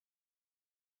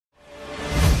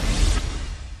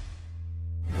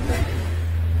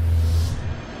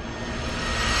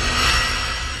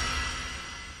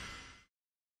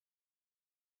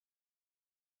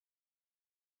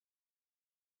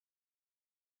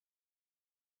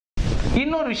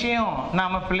இன்னொரு விஷயம்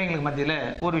நாம பிள்ளைங்களுக்கு மத்தியில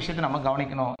ஒரு விஷயத்தை நம்ம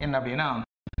கவனிக்கணும். என்ன அப்படின்னா,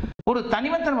 ஒரு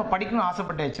தனிமத்தை நம்ம படிக்கணும்னு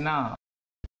ஆசைப்பட்டாச்சுன்னா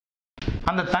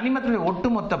அந்த தனிமத்தினுடைய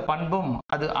ஒட்டுமொத்த பண்பும்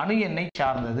அது அணு எண்ணை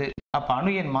சார்ந்தது. அப்ப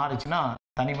அணு எண் மாறுச்சுன்னா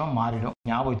தனிமம் மாறிடும்.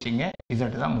 ஞாபகம் வச்சுங்க,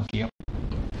 இசட் தான் முக்கியம்.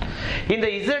 இந்த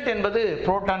இசட் என்பது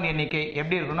புரோட்டான் எண்ணிக்கை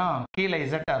எப்படி இருக்குன்னா, கீழே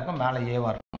இசட்டா இருக்கும், மேலே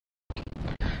ஏவா இருக்கும்.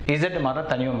 இசட் மாற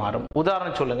தனிமம் மாறும்.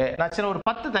 உதாரணம் சொல்லுங்க, நான் சில ஒரு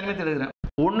 10 தனிமத்தை எழுதுறேன்.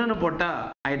 1ன்னு போட்டா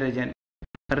ஹைட்ரஜன்,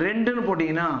 2ன்னு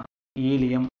போட்டீங்கன்னா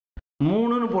ஈலியம்,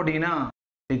 3ன்னு போட்டீங்கன்னா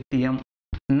லித்தியம்,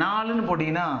 4ன்னு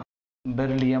போட்டீங்கன்னா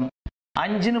பெரிலியம்,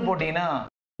 5ன்னு போட்டீங்கன்னா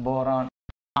போரான்,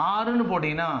 6ன்னு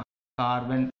போட்டீங்கன்னா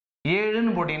கார்பன்,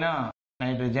 7ன்னு போட்டீங்கன்னா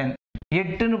நைட்ரஜன்,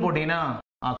 8ன்னு போட்டீங்கன்னா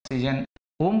ஆக்சிஜன்,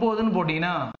 9ன்னு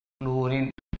போட்டீங்கன்னா குளோரின்,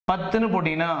 10ன்னு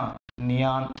போட்டீங்கன்னா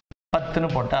நியான். 10ன்னு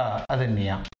போட்டா அது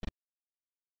நியான்.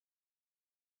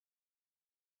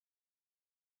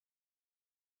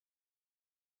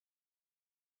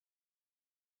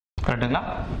 கரெக்டுங்களா?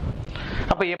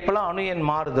 அப்ப எப்பெல்லாம் அணு எண்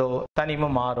மாறுதோ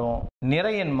தனிமம் மாறும்.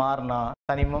 நிறை எண் மாறினா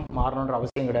தனிமம் மாறணுன்ற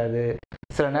அவசியம் கிடையாது.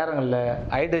 சில நேரங்களில்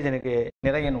ஹைட்ரஜனுக்கு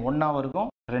நிறை எண் 1ஆவும் இருக்கும்,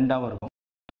 2ஆவும் இருக்கும்.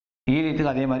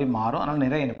 ஈலியத்துக்கு அதே மாதிரி மாறும். அதனால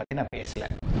நிறை எண்ணை பத்தி நான் பேசல.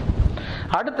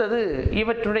 அடுத்தது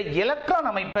இவற்றுடைய எலக்ட்ரான்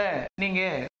அமைப்பை நீங்க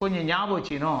கொஞ்சம் ஞாபகம்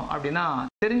வச்சுக்கணும். அப்படின்னா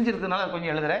தெரிஞ்சிருக்கிறதுனால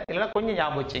கொஞ்சம் எழுதுறேன், இல்லைன்னா கொஞ்சம்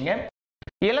ஞாபகம் வச்சுங்க.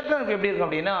 எலக்ட்ரான் எப்படி இருக்கும்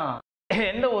அப்படின்னா,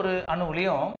 எந்த ஒரு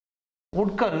அணுவிலையும்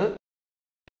உட்கரு,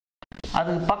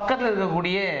 அதுக்கு பக்கத்தில்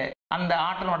இருக்கக்கூடிய அந்த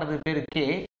ஆற்றல் மட்டத்துக்கு பேரு கே,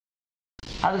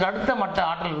 அதுக்கு அடுத்த மட்ட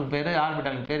ஆற்றலுக்கு பேரு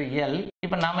ஆர்பிட்டாலுக்கு பேரு எல்.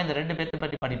 இப்ப நாம இந்த 2 பேர்த்தை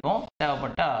பற்றி படிப்போம்,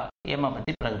 தேவைப்பட்டா எம்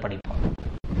பத்தி பிறகு படிப்போம்.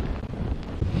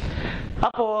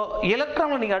 அப்போ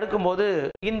எலக்ட்ரான் நீங்க அடுக்கும்போது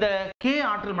இந்த கே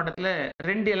ஆற்றல் மட்டத்துல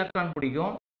 2 எலக்ட்ரான்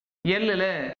பிடிக்கும், எல்ல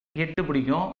 8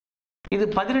 பிடிக்கும். இது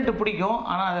 18 பிடிக்கும்.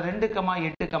 ஆனா அது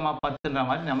 2,8,10ன்ற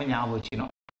மாதிரி நம்ம ஞாபகம்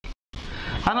வச்சுக்கணும்.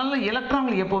 அதனால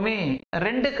எலக்ட்ரான்கள் எப்பவுமே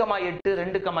 2,8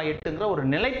 2,8ங்கிற ஒரு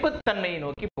நிலைப்புத்தன்மையை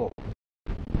நோக்கி போகும்.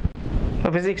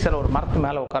 பிசிக்ஸ்ல ஒரு மரத்து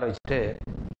மேல உட்கார வச்சுட்டு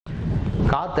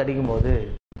காத்து அடிக்கும் போது,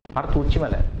 மரத்து உச்சி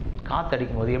மேல காத்து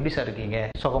அடிக்கும் போது எப்படி சார் இருக்கீங்க,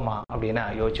 சுகமா அப்படின்னா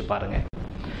யோசிச்சு பாருங்க.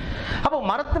 அப்போ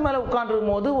மரத்து மேல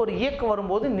உட்கார்ந்துருக்கும் போது ஒரு இயக்கம்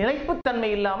வரும்போது நிலைப்புத்தன்மை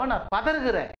இல்லாம நான்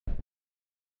பதறுகிறேன்.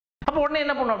 அப்ப உடனே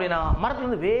என்ன பண்ணும் அப்படின்னா, மரத்துல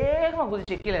இருந்து வேகமா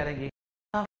குதிச்சு கீழே இறங்கி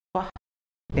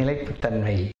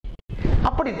நிலைப்புத்தன்மை.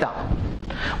 அப்படித்தான்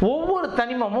ஒவ்வொரு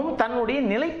தனிமமும் தன்னுடைய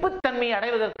நிலைப்புத்தன்மையை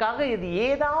அடைவதற்காக இது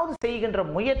ஏதாவது செய்கின்ற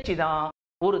முயற்சி தான்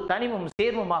ஒரு தனிமம்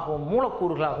சேர்மமாகவும்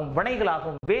மூலக்கூறுகளாகவும்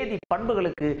வினைகளாகவும் வேதி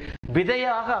பண்புகளுக்கு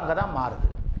விதையாக அங்கதான் மாறுது.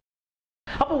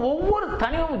 அப்போ ஒவ்வொரு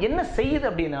தனிமமும் என்ன செய்யுது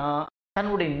அப்படின்னா,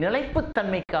 தன்னுடைய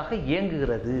நிலைப்புத்தன்மைக்காக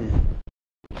இயங்குகிறது.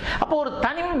 அப்போ ஒரு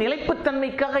தனிமம்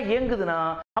நிலைப்புத்தன்மைக்காக இயங்குதுன்னா,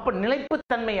 அப்ப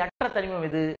நிலைப்புத்தன்மை அற்ற தனிமம்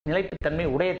எது, நிலைப்புத்தன்மை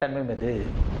உடைய தனிமம் எது?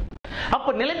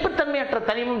 அப்ப நிலைப்புத்தன்மையற்ற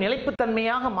தனிமம்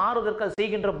நிலைப்புத்தன்மையாக மாறுவதற்கு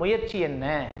செய்கின்ற முயற்சி என்ன?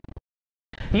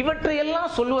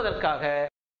 இவற்றையெல்லாம் சொல்லுவதற்காக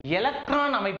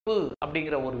எலக்ட்ரான் அமைப்பு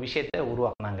அப்படிங்கிற ஒரு விஷயத்தை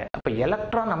உருவாக்குனாங்க. அப்ப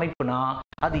எலக்ட்ரான் அமைப்புனா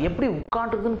அது எப்படி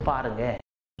உட்கார்ந்துருக்குன்னு பாருங்க.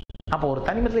 அப்ப ஒரு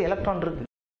தனிமத்தில் எலக்ட்ரான் இருக்கு.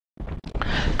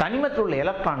 தனிமத்தில் உள்ள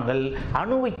எலக்ட்ரான்கள்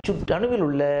அணுவில்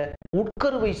உள்ள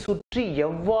உட்கருவை சுற்றி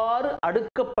எவ்வாறு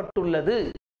அடுக்கப்பட்டுள்ளது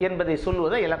என்பதை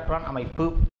சொல்லுவதை எலக்ட்ரான் அமைப்பு.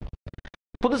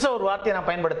 புதுசா ஒரு வார்த்தையை நான்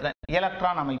பயன்படுத்துறேன்,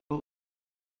 எலக்ட்ரான் அமைப்பு.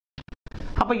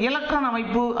 அப்ப எலக்ட்ரான்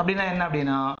அமைப்பு அப்படின்னா என்ன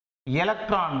அப்படின்னா,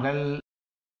 எலக்ட்ரான்கள்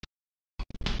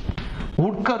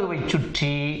உட்கருவை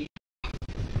சுற்றி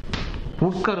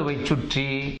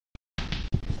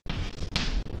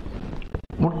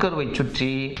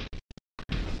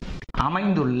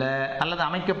அமைந்துள்ள அல்லது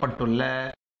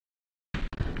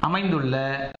அமைந்துள்ள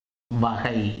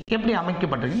வகை எப்படி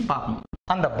அமைக்கப்பட்டிருக்குன்னு பார்க்கணும்.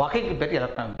 அந்த வகைக்கு பேர்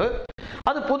எலக்ட்ரான் அமைப்பு.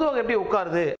 அது பொதுவாக எப்படி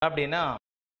உட்காருது அப்படின்னா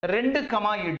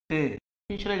 2,8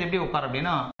 எப்படி உட்காரு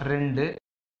அப்படின்னா 2,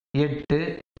 8,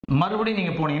 மறுபடியும்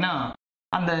நீங்க போனீங்கன்னா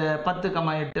அந்த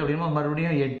 10,8 அப்படின்னா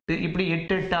மறுபடியும் 8, இப்படி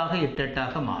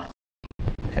 8 மாறும்.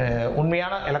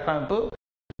 உண்மையான எலக்ட்ரான் அமைப்பு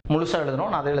முழுசா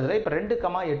எழுதணும், நான் அதை எழுதுறேன். இப்ப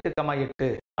 2,8,8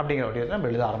 அப்படிங்கிற நம்ம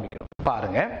எழுத ஆரம்பிக்கிறோம்.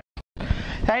 பாருங்க,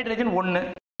 ஹைட்ரஜன் 1,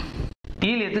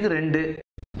 ஈலியத்துக்கு 2,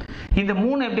 இந்த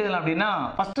 3 எப்படி எழுதலாம் அப்படின்னா,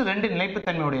 ஃபர்ஸ்ட் 2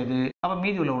 நிலைப்புத்தன்மை உடையது, அப்ப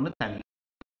மீதி உள்ள 1 தனி.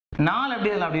 4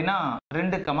 எப்படி எழுதலாம் அப்படின்னா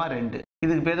 2,2.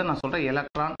 இதுக்கு பேர் தான் நான் சொல்றேன்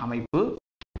எலக்ட்ரான் அமைப்பு.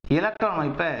 எலக்ட்ரான்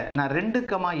அமைப்பை நான்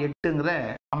 2,8ங்கிற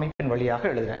அமைப்பின் வழியாக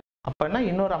எழுதுறேன். அப்பன்னா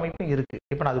இன்னொரு அமைப்பும் இருக்கு,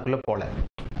 இப்ப நான் அதுக்குள்ள போல.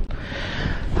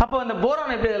 அப்போ இந்த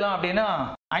போரான் எப்படி எழுதலாம் அப்படின்னா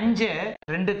 5,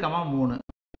 2,3.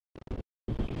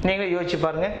 நீங்க யோசிச்சு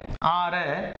பாருங்க. 6,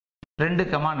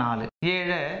 2,4,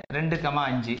 7,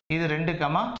 2,5, இது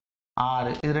 2,6,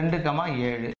 இது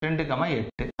 2,7,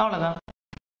 2,8. அவ்வளவுதான்.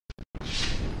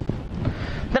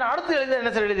 அடுத்து எழுத என்ன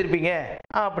சார் எழுதிருப்பீங்க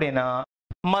அப்படின்னா,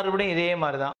 மறுபடியும் இதே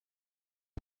மாதிரிதான்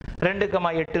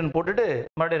 2,8ன்னு போட்டுட்டு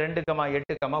மறுபடியும்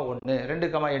 2,8,1,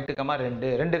 2,8,2,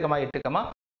 2,8,3,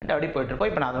 அப்படி போயிட்டு இருக்கோம்.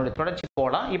 இப்போ நான் அதனுடைய தொடர்ச்சி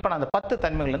போகலாம். இப்போ நான் அந்த 10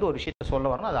 தனிமங்கள்லேருந்து ஒரு விஷயத்தை சொல்ல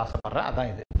வரணும், அது ஆசைப்படுறேன்.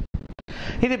 அதான்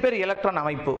இது பேர் எலக்ட்ரான்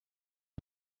அமைப்பு.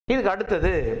 இதுக்கு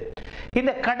அடுத்தது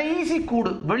இந்த கடைசி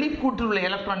கூடு வெளிக்கூட்டில் உள்ள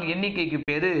எலக்ட்ரான் எண்ணிக்கைக்கு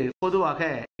பேரு பொதுவாக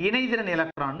இணைதிறன்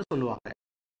எலக்ட்ரான் சொல்லுவாங்க.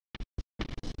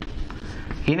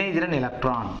 இணைதிறன்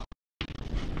எலக்ட்ரான்.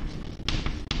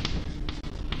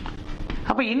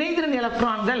 அப்ப இணைதிறன்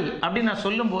எலக்ட்ரான்கள் அப்படின்னு நான்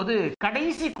சொல்லும் போது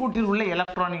கடைசி கூட்டில் உள்ள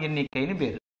எலக்ட்ரான் எண்ணிக்கைன்னு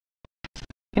பேரு.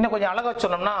 இன்னும் கொஞ்சம் அழகா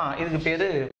சொன்னோம்னா இதுக்கு பேரு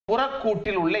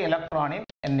புறக்கூட்டில் உள்ள எலக்ட்ரானின்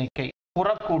எண்ணிக்கை.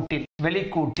 புறக்கூட்டில்,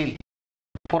 வெளிக்கூட்டில்,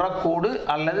 புறக்கூடு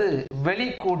அல்லது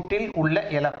வெளிக்கூட்டில் உள்ள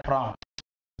எலக்ட்ரான்.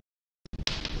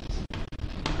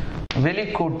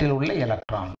 வெளிக்கூட்டில் உள்ள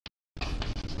எலக்ட்ரான்.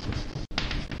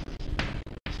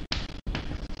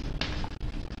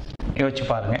 யோசிச்சு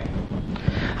பாருங்க.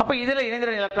 அப்ப இதுல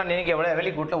இணைதிறன் எலக்ட்ரான் எண்ணிக்கை எவ்வளவு?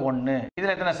 வெளிக்கூட்டுல 1.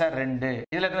 இதுல எத்தனை சார்? 2.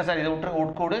 இதுல எத்தனை சார்? இது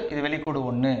உட்கூடு, இது வெளிக்கூடு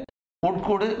 1.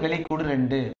 உட்கூடு வெளிக்கூடு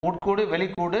 2. உட்கூடு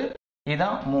வெளிக்கூடு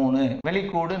இதான் 3.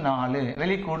 வெளிக்கூடு 4.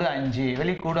 வெளிக்கூடு 5.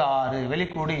 வெளிக்கூடு 6.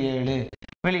 வெளிக்கூடு 7.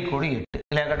 வெளிக்கூடு 8.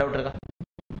 இல்ல யாருக்கா டவுட் இருக்கா?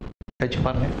 வச்சு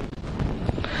பாருங்க.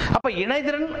 அப்ப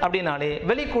இணைதிறன் அப்படின்னாலே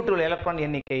வெளிக்கூட்டு உள்ள எலக்ட்ரான்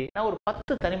எண்ணிக்கை. நான் ஒரு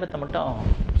 10 தனிமத்தை மட்டும்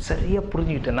சரியா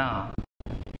புரிஞ்சுக்கிட்டேன்னா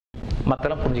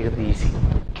மத்தெல்லாம் புரிஞ்சுக்கிறது ஈஸி.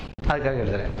 அதுக்காக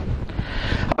எழுதுறேன்.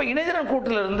 அப்ப இணைதிறன்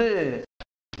கூட்டுல இருந்து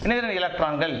இணைதிறன்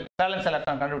எலக்ட்ரான்கள், வேலன்ஸ்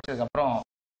எலக்ட்ரான் கண்டுபிடிச்சதுக்கு அப்புறம்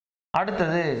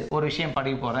அடுத்தது ஒரு விஷயம்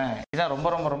படிக்க போறேன். இதான் ரொம்ப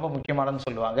ரொம்ப ரொம்ப முக்கியமானதுன்னு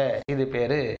சொல்லுவாங்க. இது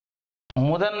பேரு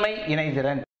முதன்மை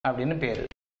இணைதிறன் அப்படின்னு பேரு.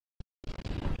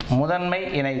 முதன்மை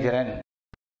இணைதிறன்.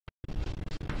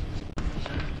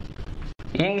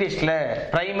 இங்கிலீஷ்ல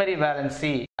பிரைமரி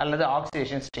வேலன்சி அல்லது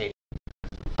ஆக்சிடேஷன் ஸ்டேட்.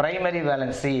 பிரைமரி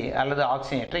வேலன்சி அல்லது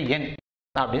ஆக்சிஜனேற்ற எண்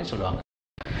அப்படின்னு சொல்லுவாங்க.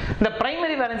 இந்த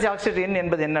பிரைமரி வேலன்சி ஆக்சிடேட்டர் எண்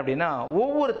என்பது என்ன அப்படின்னா,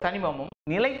 ஒவ்வொரு தனிமமும்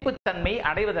நிலைப்புத்தன்மை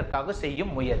அடைவதற்காக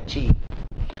செய்யும் முயற்சி.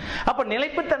 அப்ப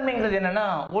நிலைப்புத்தன்மைங்கிறது என்னன்னா,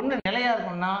 ஒண்ணு நிலையா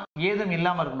இருக்கணும்னா ஏதும்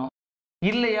இல்லாம இருக்கணும்,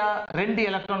 இல்லையா 2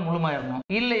 எலக்ட்ரான் முழுமையா இருக்கணும்,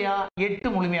 இல்லையா 8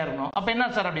 முழுமையா இருக்கணும். அப்ப என்ன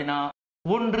சார் அப்படின்னா,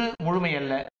 1 முழுமை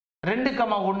அல்ல,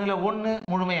 2,1ல 1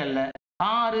 முழுமை அல்ல,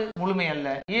 6 முழுமை அல்ல,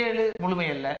 7 முழுமை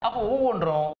அல்ல. அப்ப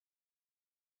ஒவ்வொன்றும்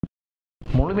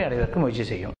முழுமை அடைவதற்கு முயற்சி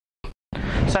செய்யும்.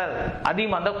 சார்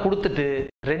அதிகமாக இருந்தால் கொடுத்துட்டு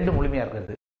 2 முழுமையா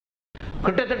இருக்கிறது,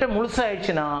 கிட்டத்தட்ட முழுசா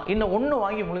ஆயிடுச்சுன்னா இன்னும் 1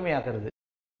 வாங்கி முழுமையாக்குறது.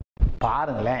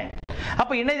 பாருங்களேன்.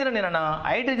 அப்ப இணைதிறன் என்னன்னா,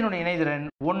 ஹைட்ரஜனோட இணைதிறன்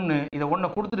 1. இதை 1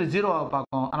 கொடுத்துட்டு 0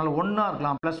 பார்க்கும். அதனால 1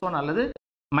 இருக்கலாம், +1 அல்லது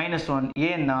 -1.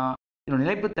 ஏன்னா இதோட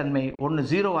நிலைப்புத்தன்மை 1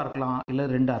 0 இருக்கலாம், இல்ல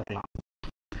 2 இருக்கலாம்.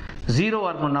 0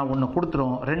 இருக்கணும்னா 1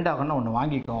 கொடுத்துரும், 2 ஆகணும்னா 1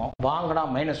 வாங்கிக்கும். வாங்கினா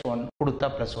 -1, கொடுத்தா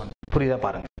 +1. புரியுதா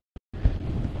பாருங்க.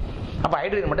 அப்ப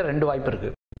ஹைட்ரஜன் மட்டும் 2 வாய்ப்பு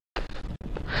இருக்கு.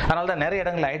 அதனால்தான் நிறைய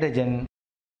இடங்கள் ஹைட்ரஜன்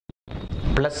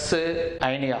பிளஸ்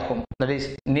அயனியாகும். தட் இஸ்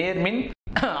நேர்மின்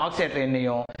ஆக்சிடேட்டர்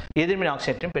எண்ணையும் எதிர்மின்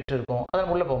ஆக்சிடேட்டரையும் பெற்றிருக்கும்.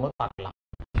 அதன் உள்ள போகும்போது பார்க்கலாம்.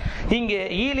 இங்கே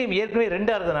ஈலியம் ஏற்கனவே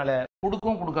 2 இருக்கிறதுனால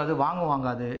கொடுக்கும் கொடுக்காது,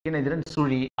 வாங்காது. இணைதிறன்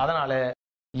சுழி. அதனால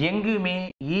எங்குமே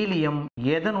ஈலியம்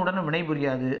எதனுடன்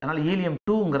வினைபுரியாது. அதனால ஈலியம்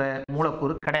 2ங்கிற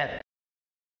மூலக்கூறு கிடையாது.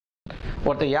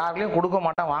 ஒருத்தர் யாருலையும் கொடுக்க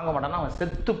மாட்டான், வாங்க மாட்டான்னா அவன்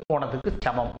செத்து போனதுக்கு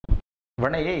சமம்.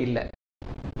 வினையே இல்லை.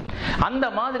 அந்த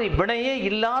மாதிரி வினையே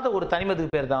இல்லாத ஒரு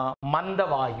தனிமத்துக்கு பேர் தான்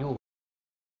மந்தவாயு.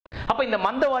 அப்ப இந்த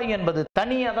மந்தவாயு என்பது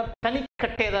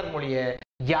தனிக்கட்டையதான் மொழிய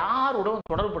யாருடன்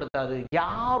தொடர்புபடுத்தாது,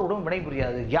 யாருடன்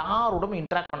வினைபுரியாது, யாருடன்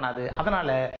இன்டராக்ட் பண்ணாது. அதனால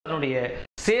அதனுடைய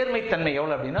சேர்மைத்தன்மை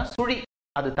எவ்வளவு அப்படின்னா சுழி.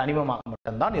 அது தனிமமாக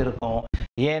மட்டும்தான் இருக்கும்.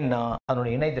 ஏன்னா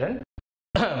அதனுடைய இணைதிறன்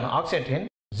ஆக்சிஜன்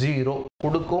 0.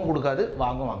 கொடுக்கவும் கொடுக்காது,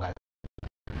 வாங்காது.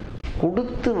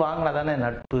 கொடுத்து வாங்கினதானே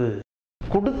நட்பு,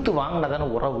 கொடுத்து வாங்கினதானே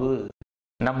உறவு.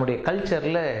 நம்முடைய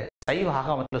கல்ச்சர்ல சைவ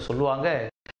ஆகமத்துல சொல்லுவாங்க,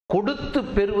 கொடுத்து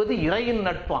பெறுவது இறையின்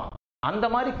நட்பான். அந்த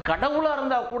மாதிரி கடவுளா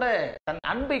இருந்தா கூட தன்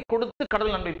அன்பை கொடுத்து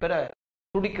கடவுள் அன்பை பெற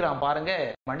துடிக்கிறான். பாருங்க,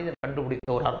 மனிதன்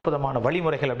கண்டுபிடித்த ஒரு அற்புதமான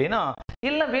வழிமுறைகள் அப்படின்னா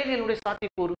எல்லாம் வேதியியலுடைய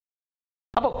சாத்தியக்கூறு.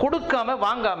 அப்ப கொடுக்காம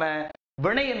வாங்காம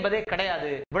வினை என்பதே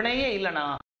கிடையாது. வினையே இல்லைன்னா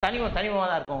தனிமமா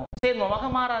தான் இருக்கும், சேர்மமாக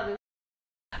மாறாது.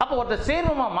 அப்ப ஒருத்தர்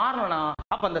சேர்மமா மாறணும்னா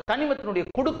அப்ப அந்த தனிமத்தினுடைய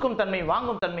கொடுக்கும் தன்மை,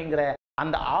 வாங்கும் தன்மைங்கிற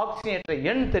அந்த ஆக்சிஜனேற்ற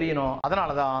எண் தெரியணும்.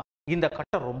 அதனாலதான் இந்த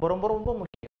கட்டம் ரொம்ப ரொம்ப ரொம்ப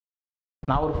முக்கியம்.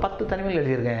 நான் ஒரு 10 தனிமைகள்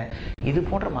எழுதியிருக்கேன். இது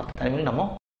போன்ற மற்ற தனிமைகள் நம்ம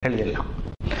எழுதிடலாம்.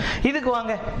 இதுக்கு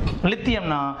வாங்க,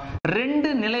 லித்தியம்னா 2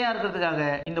 நிலையா இருக்கிறதுக்காக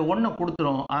இந்த 1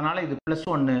 கொடுத்துரும். அதனால இது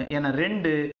 +1. ஏன்னா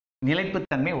 2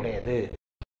 நிலைப்புத்தன்மை உடையது.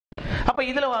 அப்ப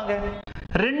இதுல வாங்க,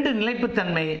 2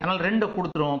 நிலைப்புத்தன்மை, அதனால 2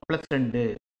 கொடுத்துரும், +2.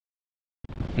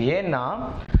 ஏன்னா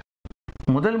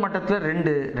முதல் மட்டத்துல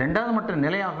 2, 2வது மட்டம்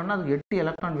நிலையாகணும்னா அதுக்கு 8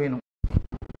 எலக்ட்ரான் வேணும்.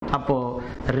 அப்போ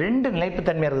 2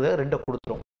 நிலைப்புத்தன்மை இருக்குது, 2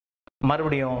 கொடுத்துரும்.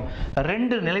 மறுபடியும்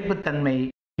 2 நிலைப்புத்தன்மை,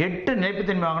 8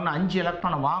 நிலைப்புத்தன்மை வாங்கணும், 5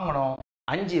 எலக்ட்ரான் வாங்கணும்.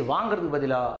 5 வாங்குறதுக்கு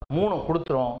பதிலா 3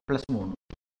 கொடுத்துரும், +3.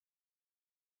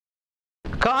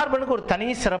 கார்பனுக்கு ஒரு தனி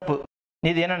சிறப்பு.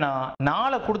 இது என்னன்னா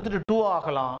 4 கொடுத்துட்டு 2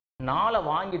 ஆகலாம், 4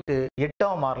 வாங்கிட்டு 8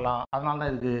 மாறலாம். அதனால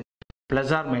தான் இதுக்கு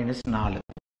பிளஸ் ஆர் மைனஸ் 4.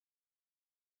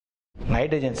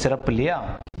 நைட்ரஜன் சிறப்பு இல்லையா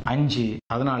 5,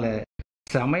 அதனால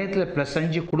சமயத்துல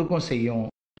 +5 கொடுக்கவும் செய்யும்,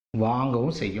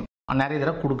 வாங்கவும் செய்யும். நிறைய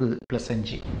தடவை கொடுக்குது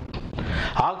 +5.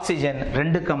 ஆக்சிஜன்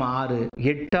 2,6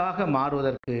 8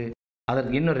 மாறுவதற்கு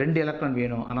அதற்கு இன்னும் 2 எலக்ட்ரான்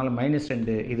வேணும். அதனால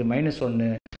 -2, இது -1.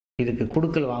 இதுக்கு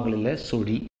குடுக்கல் வாங்கல் இல்லை,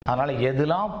 சுழி. அதனால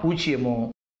எதெல்லாம் பூஜ்ஜியமோ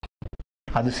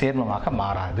அது சேர்மமாக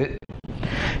மாறாது.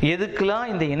 எதுக்கெல்லாம்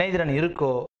இந்த இணைதிறன் இருக்கோ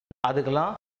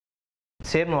அதுக்கெல்லாம்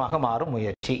சேர்மமாக மாறும்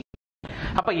முயற்சி.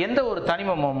 அப்ப எந்த ஒரு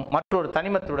தனிமமும் மற்றொரு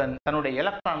தனிமத்துடன் தன்னுடைய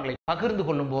எலக்ட்ரான்களை பகிர்ந்து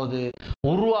கொள்ளும் போது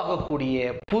உருவாகக்கூடிய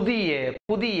புதிய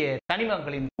புதிய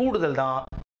தனிமங்களின் கூடுதல் தான்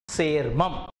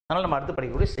சேர்மம். அதனால நம்ம அடுத்து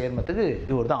படிக்கக்கூடிய சேர்மத்துக்கு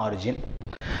இது ஒரு தான் ஆரிஜின்.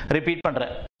 ரிப்பீட்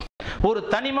பண்றேன். ஒரு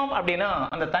தனிமம் அப்படின்னா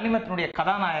அந்த தனிமத்தினுடைய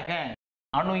கதாநாயகன்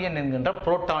அணு எண் என்கின்ற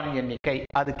புரோட்டானின் எண்ணிக்கை.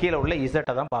 அது கீழே உள்ள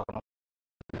இசட்டை தான் பார்க்கணும்.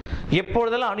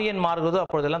 எப்பொழுதெல்லாம் அணு எண் மாறுகிறதோ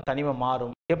அப்பொழுதெல்லாம் தனிமம்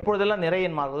மாறும். எப்பொழுதெல்லாம் நிறை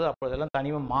எண் மாறுகிறதோ அப்பொழுதெல்லாம்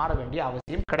தனிமம் மாற வேண்டிய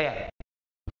அவசியம் கிடையாது.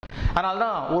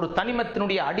 அதனால்தான் ஒரு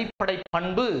தனிமத்தினுடைய அடிப்படை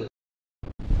பண்பு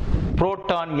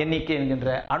புரோட்டான் எண்ணிக்கை என்கின்ற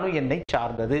அணு எண்ணை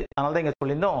சார்ந்தது. அதனால்தான் இங்க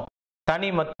சொல்லியிருந்தோம்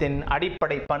தனிமத்தின்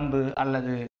அடிப்படை பண்பு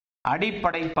அல்லது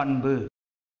அடிப்படை பண்பு.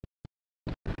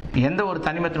 எந்த ஒரு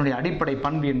தனிமத்தினுடைய அடிப்படை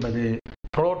பண்பு என்பது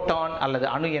புரோட்டான் அல்லது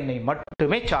அணு எண்ணை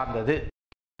மட்டுமே சார்ந்தது.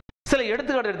 சில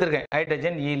எடுத்துக்காட்டு எடுத்திருக்கேன்.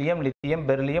 Hydrogen, helium, lithium,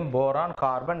 beryllium, boron,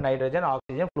 carbon, nitrogen,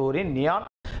 oxygen, fluorine, neon.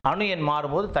 அணு எண்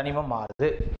மாறும்போது தனிமம் மாறுது.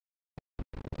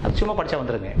 அது சும்மா படிச்சா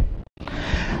வந்துருங்க.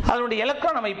 அதனுடைய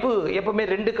எலக்ட்ரான் அமைப்பு எப்பவுமே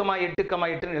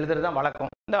 2,8,8 எழுதுறது தான்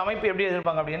வழக்கம். இந்த அமைப்பு எப்படி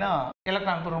எழுதிருப்பாங்க அப்படின்னா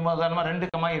எலக்ட்ரான் ரொம்ப உதாரணமா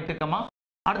 2,8,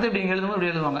 அடுத்து இப்படி எழுதும்போது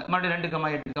இப்படி எழுதுவாங்க. மறுபடியும்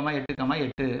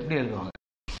 2,8,8,8 இப்படி எழுதுவாங்க.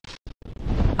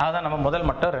 அதான் நம்ம முதல்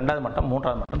மட்டம், 2வது மட்டம்,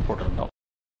 3வது மட்டம் போட்டிருந்தோம்.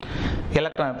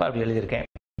 எலக்ட்ரான் அமைப்பு அப்படி எழுதியிருக்கேன்.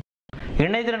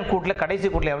 இணைதிறன் கூட்டில் கடைசி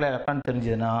கூட்டில் எவ்வளோ எலக்ட்ரான்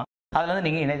தெரிஞ்சதுன்னா அதுல இருந்து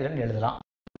நீங்க இணைதிறன் எழுதலாம்.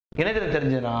 இணைதிறன்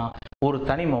தெரிஞ்சதுன்னா ஒரு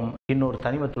தனிமம் இன்னொரு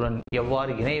தனிமத்துடன்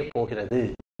எவ்வாறு இணைய போகிறது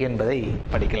என்பதை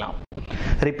படிக்கலாம்.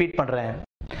 ரிப்பீட் பண்றேன்.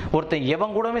 ஒருத்தன்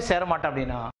எவன் கூடவே சேர மாட்டான்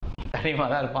அப்படின்னா தனிமா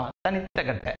தான் இருப்பான், தனித்த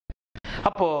கட்டை.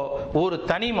 அப்போ ஒரு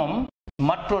தனிமம்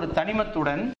மற்றொரு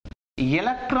தனிமத்துடன்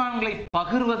எலக்ட்ரான்களை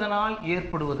பகிர்வதனால்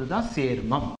ஏற்படுவதுதான்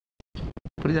சேர்மம்.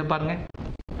 புரியுதா பாருங்க.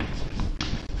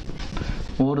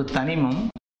 ஒரு தனிமம்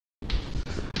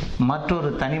மற்றொரு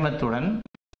தனிமத்துடன்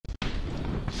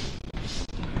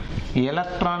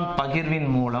எலக்ட்ரான் பகிர்வின்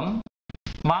மூலம்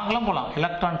வாங்கலாம் போலாம்.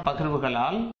 எலக்ட்ரான்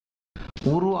பகிர்வுகளால்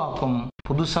உருவாக்கும்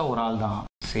புதுசா ஒரு ஆள் தான்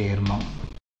சேர்மம்.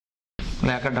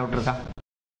 டவுட் இருக்கா?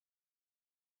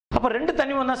 அப்ப 2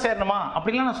 தனிமம் தான் சேரணுமா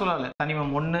அப்படிலாம் நான் சொல்லல.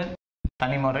 தனிமம் 1,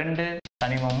 தனிமம் 2,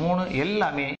 தனிமம் 3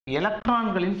 எல்லாமே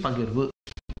எலக்ட்ரான்களின் பகிர்வு.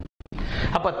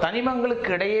 அப்ப தனிமங்களுக்கு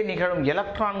இடையே நிகழும்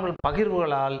எலக்ட்ரான்கள்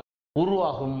பகிர்வுகளால்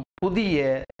உருவாகும் புதிய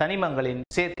தனிமங்களின்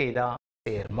சேர்க்கை தான்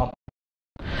சேர்மம்.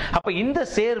 அப்ப இந்த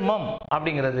சேர்மம்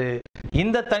அப்படிங்கிறது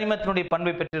இந்த தனிமத்தினுடைய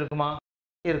பண்பை பெற்றிருக்குமா?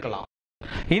 இருக்கலாம்.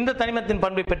 இந்த தனிமத்தின்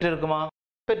பண்பை பெற்றிருக்குமா?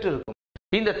 பெற்றிருக்கும்.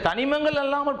 இந்த தனிமங்கள்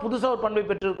அல்லாமல் புதுசா ஒரு பண்பை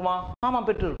பெற்றிருக்குமா? ஆமா,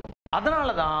 பெற்றிருக்கும்.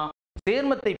 அதனாலதான்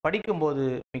சேர்மத்தை படிக்கும் போது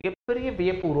மிகப்பெரிய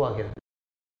வியப்பு உருவாகிறது.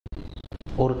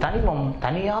 ஒரு தனிமம்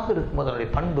தனியாக இருக்கும்போது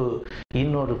அதனுடைய பண்பு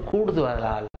இன்னொரு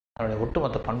கூடுதலால் அதனுடைய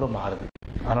ஒட்டுமொத்த பண்பு மாறுது.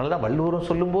 அதனாலதான் வள்ளுவரும்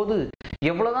சொல்லும் போது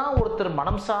எவ்வளவுதான் ஒருத்தர்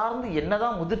மனம் சார்ந்து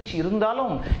என்னதான் முதிர்ச்சி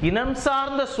இருந்தாலும் இனம்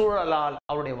சார்ந்த சூழலால்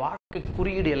அவருடைய வாழ்க்கை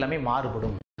குறியீடு எல்லாமே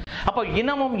மாறுபடும். அப்ப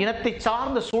இனமும் இனத்தை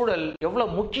சார்ந்த சூழல்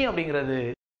எவ்வளவு முக்கியம் அப்படிங்கிறது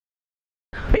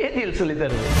வேதியியல் சொல்லி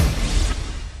தருது.